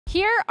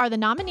Here are the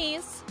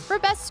nominees for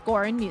Best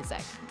Score in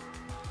Music: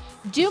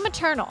 Doom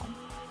Eternal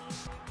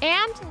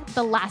and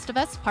The Last of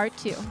Us Part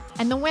 2.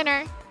 And the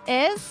winner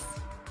is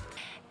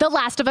The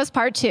Last of Us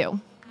Part 2.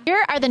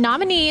 Here are the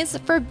nominees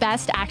for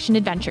Best Action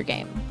Adventure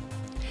Game: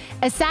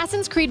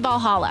 Assassin's Creed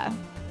Valhalla,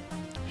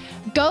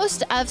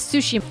 Ghost of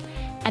Tsushima,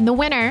 and the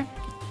winner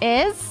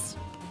is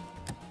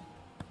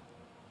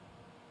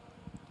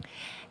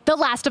The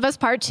Last of Us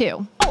Part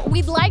 2.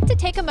 We'd like to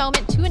take a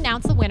moment to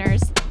announce the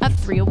winners of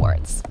 3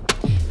 awards.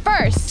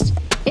 First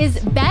is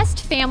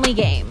Best Family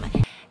Game: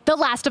 The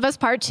Last of Us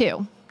Part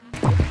 2.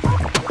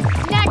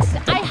 Next,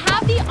 I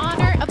have the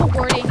honor of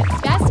awarding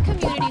Best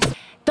Community: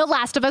 The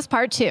Last of Us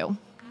Part 2.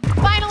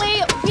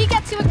 Finally, we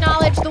get to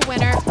acknowledge the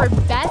winner for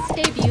Best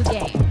Debut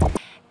Game: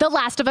 The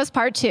Last of Us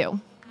Part 2.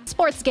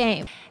 Sports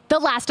Game: The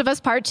Last of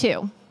Us Part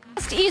 2.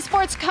 Best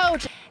Esports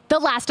Coach: The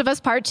Last of Us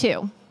Part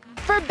 2.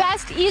 For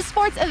Best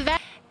Esports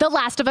Event: The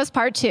Last of Us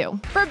Part 2.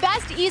 For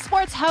Best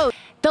Esports Host: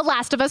 The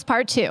Last of Us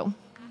Part 2.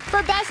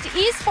 For Best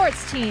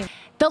Esports Team: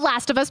 The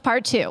Last of Us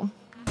Part 2.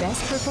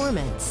 Best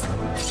Performance: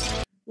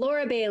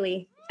 Laura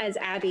Bailey as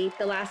Abby,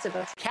 The Last of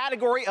Us.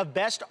 Category of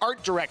Best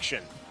Art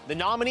Direction. The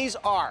nominees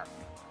are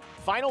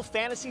Final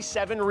Fantasy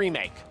VII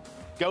Remake,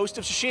 Ghost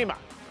of Tsushima,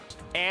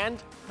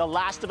 and The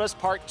Last of Us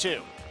Part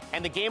 2.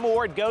 And the Game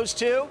Award goes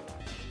to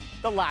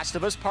The Last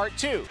of Us Part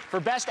 2. For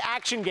Best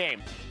Action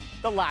Game,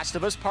 The Last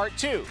of Us Part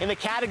 2. In the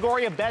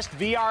category of Best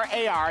VR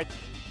AR,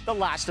 The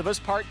Last of Us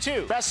Part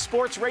 2. Best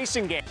Sports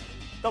Racing Game,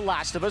 The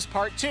Last of Us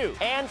Part 2.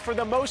 And for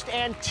the most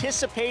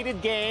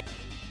anticipated game,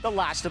 The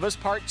Last of Us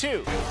Part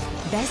 2.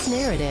 Best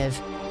Narrative.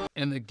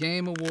 And the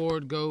Game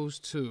Award goes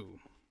to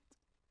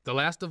The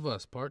Last of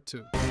Us Part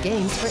 2.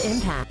 Games for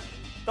Impact.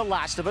 The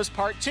Last of Us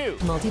Part 2.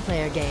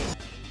 Multiplayer Game.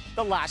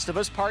 The Last of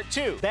Us Part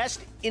 2.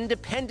 Best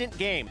Independent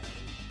Game,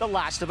 The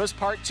Last of Us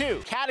Part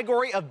 2.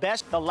 Category of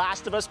Best The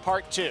Last of Us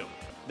Part 2.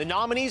 The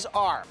nominees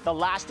are The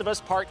Last of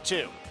Us Part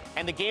 2.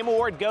 And the Game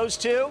Award goes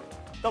to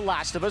The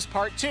Last of Us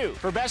Part 2.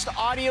 For Best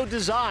Audio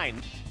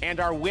Design, and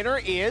our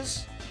winner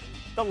is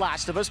The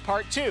Last of Us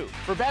Part 2.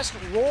 For Best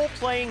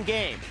Role-Playing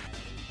Game,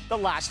 The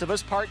Last of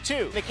Us Part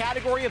 2. The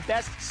category of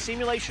Best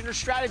Simulation or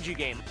Strategy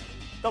Game,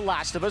 The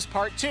Last of Us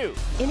Part 2.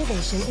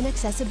 Innovation in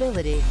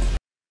Accessibility.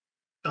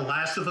 The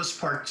Last of Us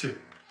Part 2.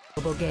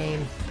 Mobile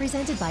Game.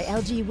 Presented by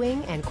LG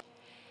Wing and...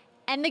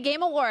 And the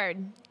Game Award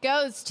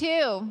goes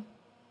to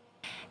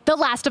The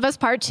Last of Us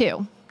Part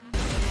 2.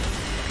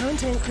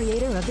 Content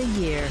Creator of the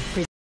Year.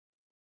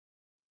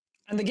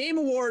 And the Game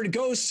Award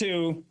goes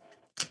to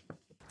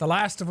The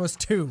Last of Us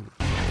 2.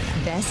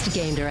 Best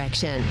Game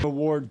Direction.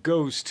 Award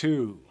goes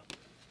to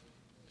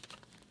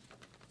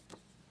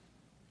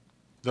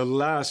The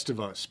Last of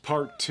Us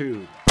Part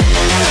 2.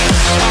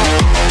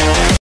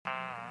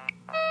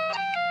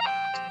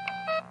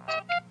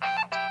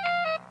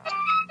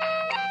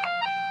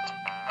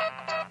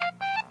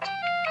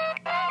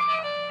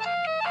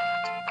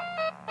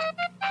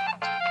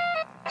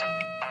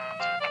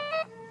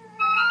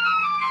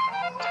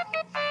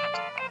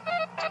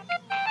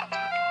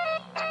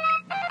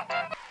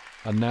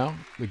 And now,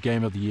 the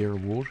Game of the Year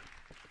award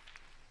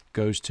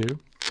goes to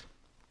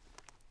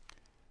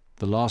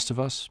The Last of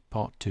Us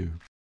Part 2.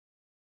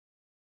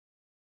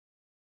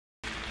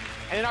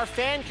 And in our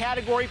fan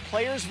category,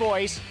 Player's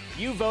Voice,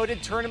 you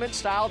voted tournament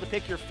style to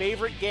pick your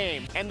favorite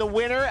game. And the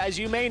winner, as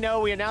you may know,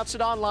 we announced it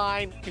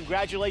online.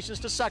 Congratulations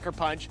to Sucker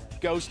Punch,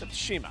 Ghost of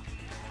Tsushima.